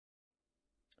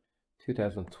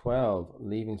2012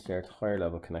 Leaving Cert Higher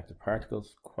Level Connected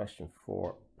Particles, question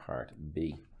 4, part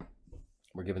B.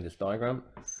 We're given this diagram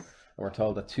and we're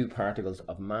told that two particles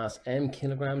of mass m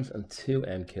kilograms and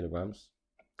 2m kilograms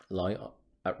lie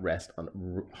at rest on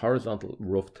horizontal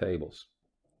rough tables.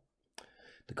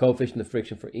 The coefficient of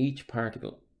friction for each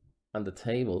particle and the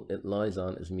table it lies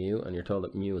on is mu, and you're told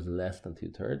that mu is less than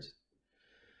 2/3.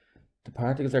 The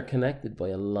particles are connected by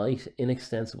a light,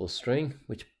 inextensible string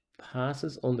which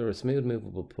passes under a smooth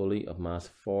movable pulley of mass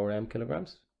 4m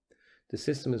kilograms. The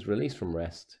system is released from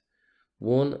rest.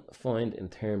 1. Find in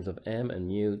terms of m and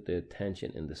mu the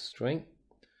tension in the string.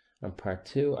 And part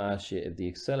 2 asks you if the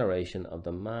acceleration of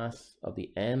the mass of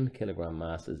the m kilogram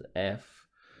mass is f.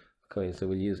 Okay, so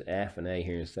we'll use f and a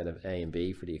here instead of a and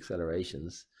b for the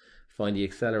accelerations. Find the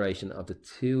acceleration of the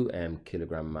 2m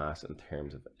kilogram mass in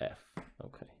terms of f.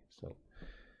 Okay, so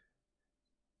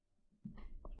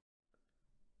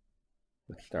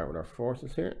let's start with our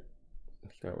forces here.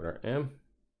 Let's start with our m.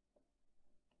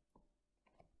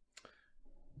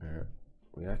 Our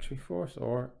reaction force,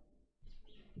 or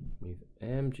we've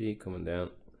mg coming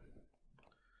down.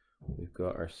 We've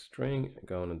got our string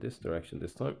going in this direction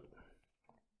this time.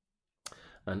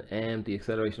 And m, the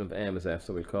acceleration of m is f,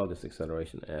 so we'll call this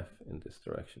acceleration f in this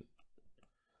direction.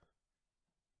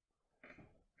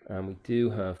 And we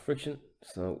do have friction,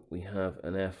 so we have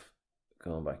an f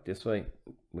going back this way.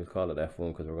 We'll call it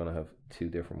f1 because we're going to have two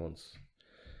different ones.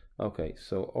 Okay,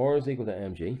 so r is equal to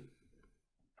mg.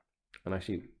 And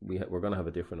actually, we're going to have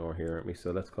a different r here, aren't we?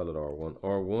 So let's call it r1.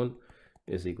 r1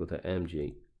 is equal to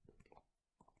mg.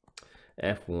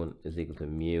 f1 is equal to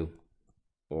mu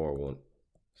r1.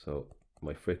 So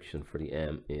my friction for the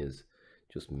m is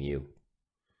just mu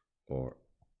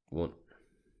r1,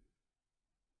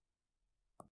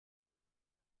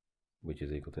 which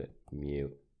is equal to mu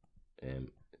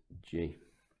mg.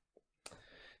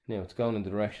 Now it's going in the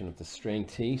direction of the string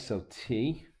t, so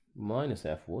t minus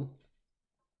f1,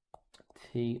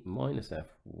 t minus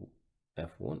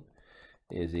f1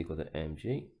 is equal to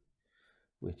mg,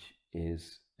 which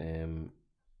is ma,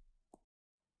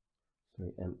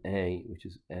 which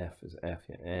is f,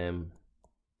 yeah,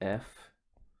 f.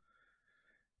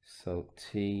 So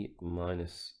t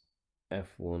minus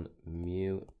f1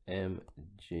 mu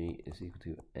mg is equal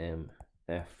to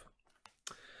mf.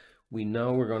 We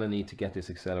know we're going to need to get this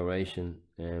acceleration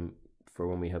for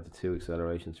when we have the two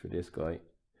accelerations for this guy.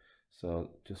 So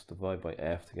just divide by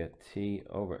f to get t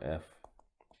over f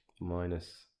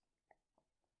minus,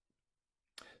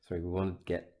 sorry, we want to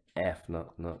get f,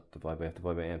 not divide by f,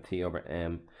 divide by m. T over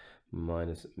m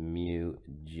minus mu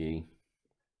g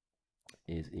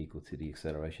is equal to the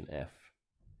acceleration f.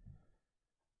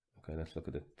 Okay, let's look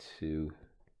at the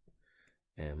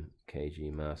 2m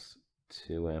kg mass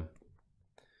 2m.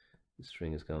 The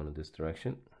string is going in this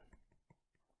direction.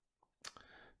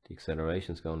 The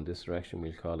acceleration is going in this direction.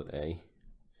 We'll call it a.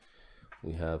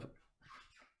 We have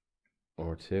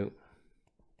r2.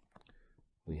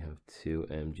 We have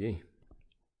 2mg.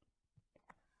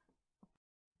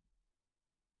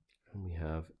 And we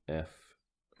have f,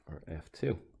 or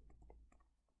f2.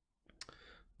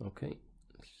 Okay,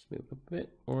 let's just move up a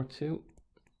bit. r2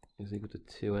 is equal to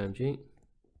 2mg.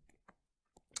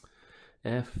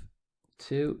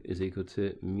 f2 is equal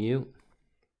to mu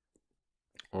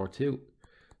r2.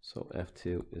 So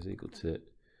f2 is equal to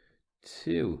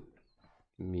 2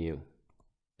 mu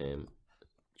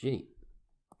mg.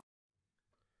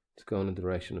 It's going in the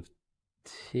direction of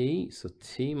t, so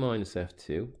t minus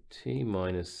f2, t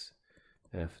minus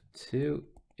f2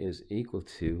 is equal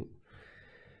to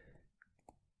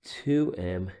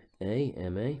 2m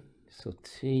ma. So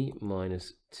t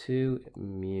minus 2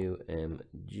 mu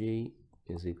mg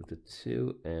is equal to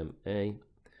 2ma.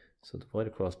 So divide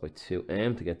across by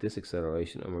 2m to get this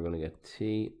acceleration, and we're going to get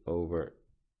t over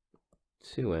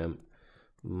 2m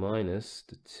minus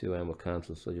the 2m will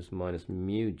cancel, so just minus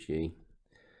mu g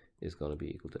is going to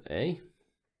be equal to a.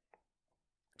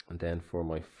 And then for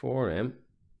my 4m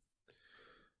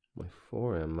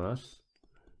mass,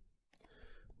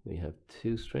 we have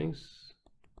two strings,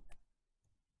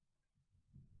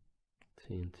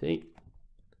 t and t.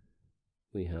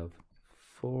 We have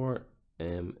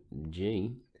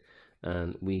 4mg.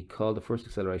 And we call the first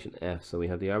acceleration f, so we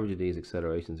have the average of these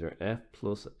accelerations are f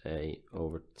plus a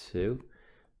over 2,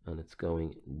 and it's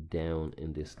going down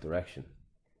in this direction.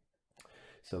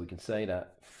 So we can say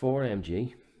that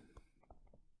 4mg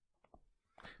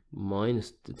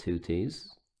minus the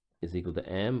 2t's is equal to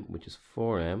m, which is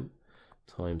 4m,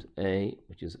 times a,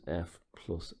 which is f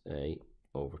plus a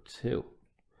over 2.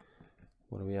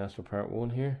 What do we ask for part 1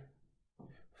 here?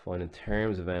 Find in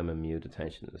terms of m and mu the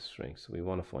tension of the string. So we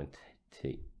want to find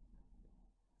t.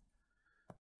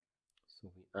 So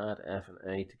if we add f and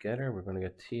a together, we're going to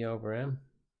get t over m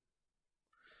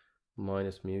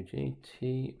minus mu g,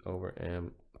 t over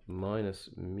m minus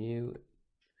mu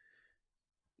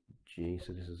g.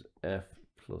 So this is f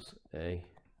plus a.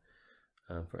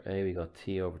 And for a, we got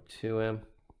t over 2m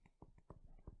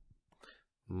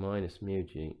minus mu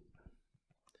g.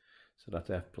 So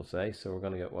that's f plus a. So we're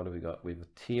going to get, what have we got? We have a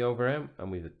t over m and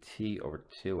we have a t over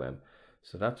 2m.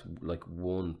 So that's like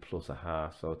 1 plus a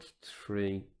half. So it's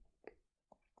 3t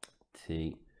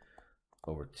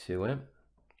over 2m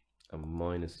and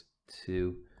minus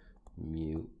 2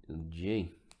 mu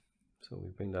g. So we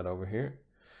bring that over here.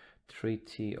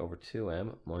 3t over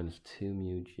 2m minus 2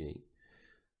 mu g.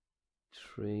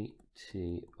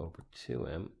 3t over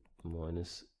 2m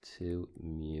minus 2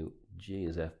 mu g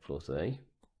is f plus a.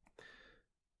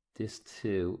 This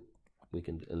 2 we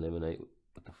can eliminate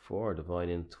with the 4, divide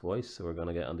in twice, so we're going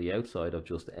to get on the outside of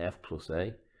just f plus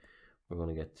a, we're going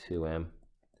to get 2m,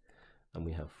 and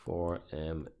we have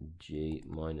 4mg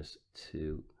minus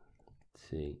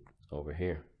 2t over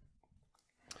here.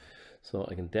 So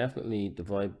I can definitely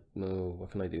divide, no,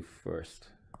 what can I do first?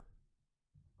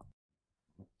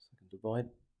 So I can divide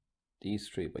these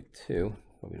 3 by 2,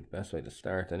 probably the best way to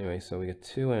start anyway. So we get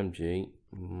 2mg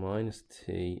minus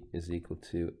t is equal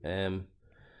to m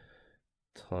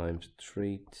times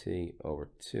 3t over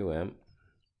 2m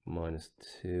minus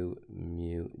 2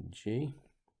 mu g.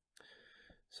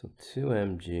 So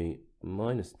 2mg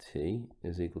minus t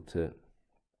is equal to,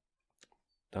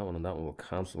 that one and that one will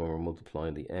cancel when we're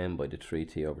multiplying the m by the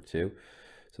 3t over 2.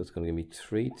 So it's going to give me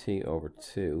 3t over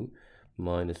 2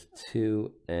 minus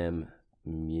 2m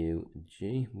mu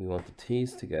g. We want the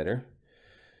t's together.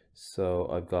 So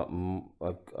I've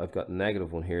got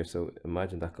negative 1 here, so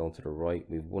imagine that going to the right.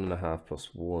 We have 1.5 plus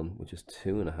 1, which is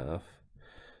 2.5.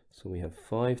 So we have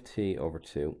 5t over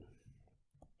 2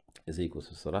 is equal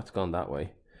to, so that's gone that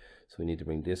way. So we need to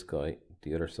bring this guy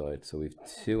the other side. So we have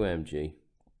 2mg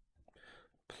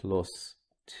plus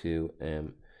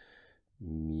 2m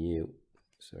mu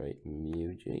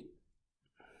g.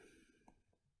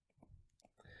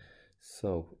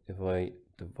 So if I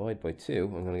divide by 2,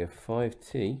 I'm going to get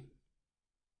 5t,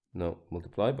 no,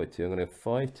 multiply by 2, I'm going to get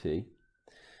 5t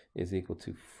is equal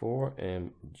to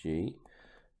 4mg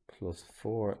plus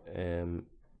 4m,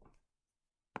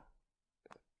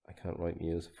 I can't write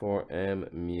mu's,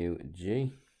 4m mu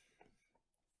g.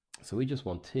 So we just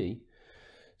want t.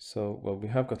 So, well, we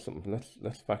have got something,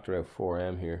 let's factor out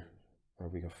 4m here, or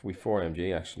we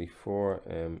 4mg actually,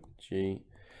 4mg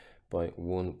by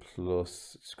 1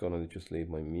 plus, it's going to just leave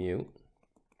my mu,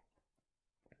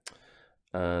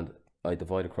 and I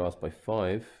divide across by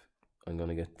 5, I'm going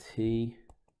to get t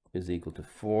is equal to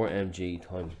 4mg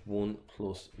times 1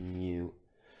 plus mu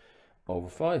over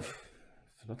 5.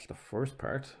 So that's the first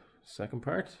part. Second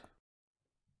part.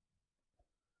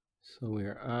 So we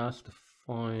are asked to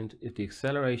find if the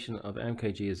acceleration of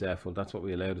mkg is f, well that's what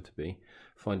we allowed it to be.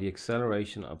 Find the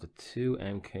acceleration of the 2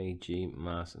 mkg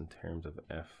mass in terms of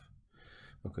f.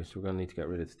 Okay, so we're going to need to get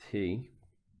rid of t.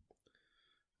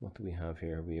 What do we have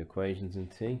here? We have equations in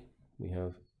t. We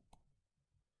have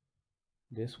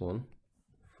this one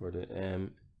for the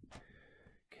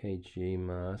mkg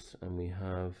mass, and we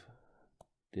have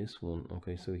this one.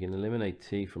 Okay, so we can eliminate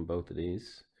t from both of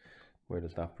these. Where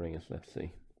does that bring us? Let's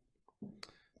see.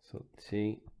 So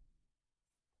t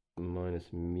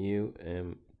minus mu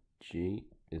mg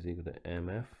is equal to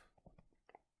mf.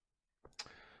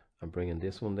 I'm bringing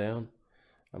this one down.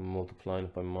 I'm multiplying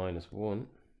it by minus 1.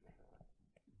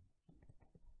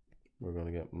 We're going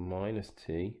to get minus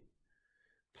t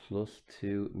plus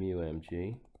 2 mu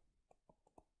mg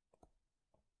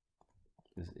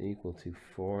is equal to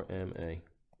 4ma.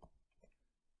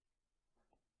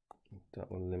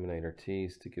 That will eliminate our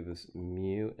t's to give us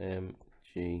mu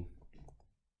mg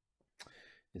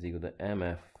is equal to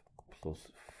mf plus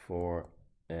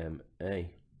 4ma.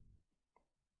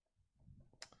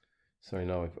 Sorry,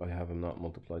 no, I have not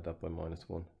multiplied that by minus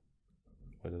 1.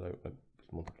 Why did I was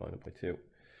multiplying it by 2?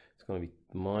 It's going to be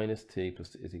minus t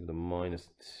plus is equal to minus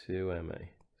 2ma.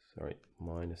 Sorry,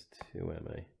 minus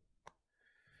 2ma.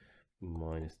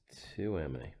 Minus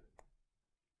 2ma.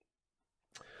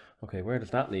 Okay, where does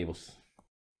that leave us?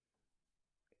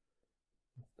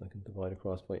 I can divide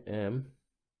across by m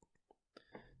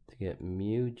to get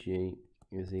mu g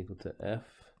is equal to f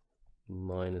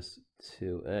minus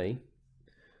 2a.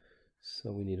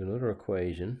 So we need another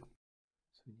equation.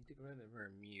 So we need to get rid of our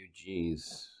mu g's.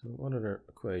 So what other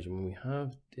equation? When we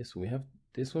have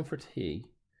this one for t.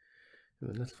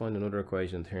 Let's find another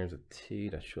equation in terms of t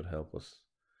that should help us.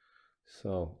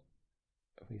 So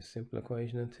if we have a simple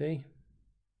equation in t,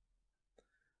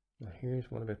 Now here's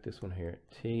what about this one here.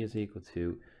 T is equal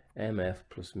to mf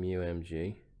plus mu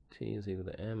mg. T is equal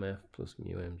to mf plus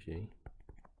mu mg.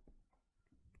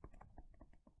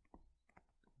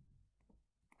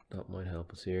 That might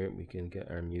help us here. We can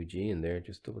get our mu g in there.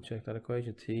 Just double check that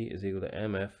equation. T is equal to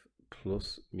mf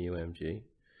plus mu mg.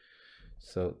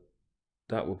 So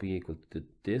that will be equal to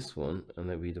this one, and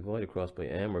then we divide across by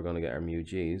m, we're going to get our mu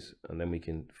g's, and then we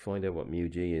can find out what mu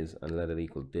g is and let it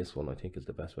equal this one. I think is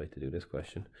the best way to do this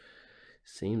question.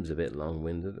 Seems a bit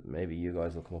long-winded. Maybe you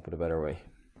guys will come up with a better way.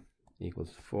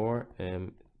 Equals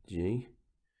 4mg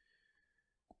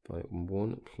by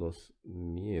 1 plus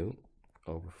mu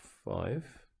over 5.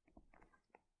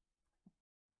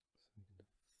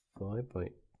 5 by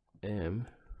m.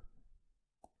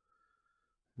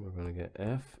 We're going to get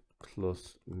f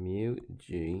plus mu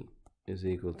g is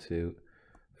equal to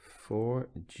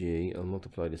 4g. I'll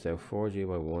multiply this out. 4g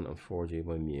by 1 and 4g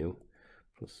by mu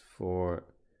plus 4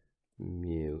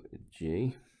 mu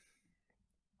g.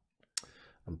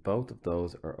 And both of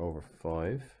those are over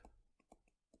 5.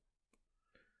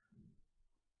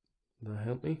 Will that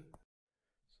help me?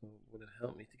 So would it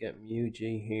help me to get mu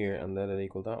g here and let it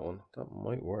equal that one? That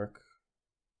might work.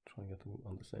 Try and get them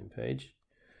on the same page.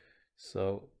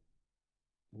 So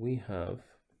we have,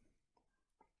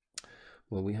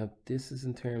 well, we have this is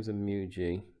in terms of mu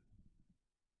g.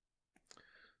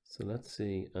 So let's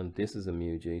see, and this is a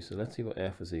mu g. So let's see what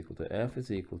f is equal to. F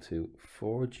is equal to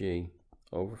 4g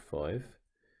over 5.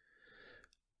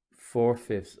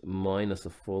 4/5 minus a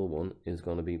full one is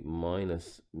going to be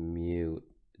minus mu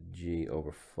g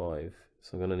over 5.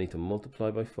 So I'm going to need to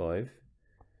multiply by 5.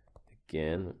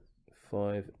 Again,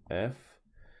 5f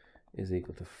is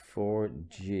equal to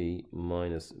 4g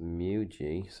minus mu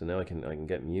g. So now I can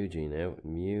get mu g now.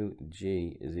 Mu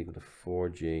g is equal to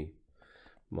 4g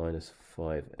minus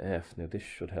 5f. Now this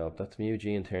should help. That's mu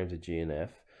g in terms of g and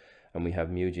f, and we have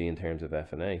mu g in terms of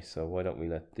f and a. So why don't we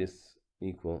let this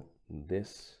equal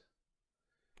this?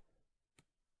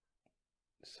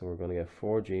 So we're going to get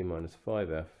 4g minus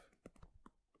 5f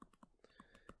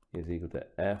is equal to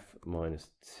f minus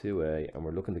 2a, and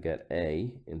we're looking to get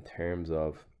a in terms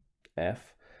of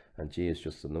f, and g is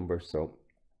just a number, so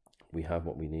we have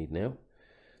what we need now.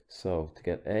 So to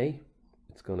get a,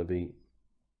 it's going to be,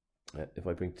 if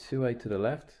I bring 2a to the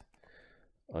left,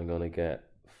 I'm going to get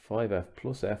 5f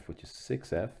plus f, which is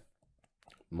 6f,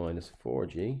 minus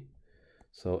 4g.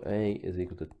 So a is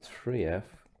equal to 3f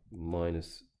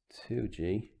minus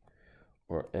 2g,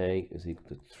 or a is equal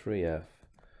to 3f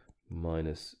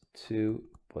minus 2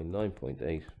 by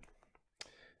 9.8.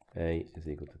 A is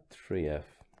equal to 3f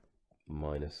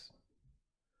minus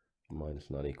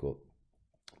not equal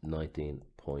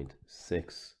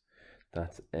 19.6.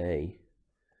 That's a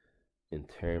in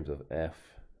terms of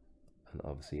f, and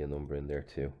obviously a number in there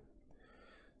too.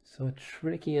 So a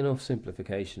tricky enough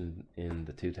simplification in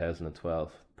the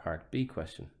 2012 Part B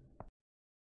question.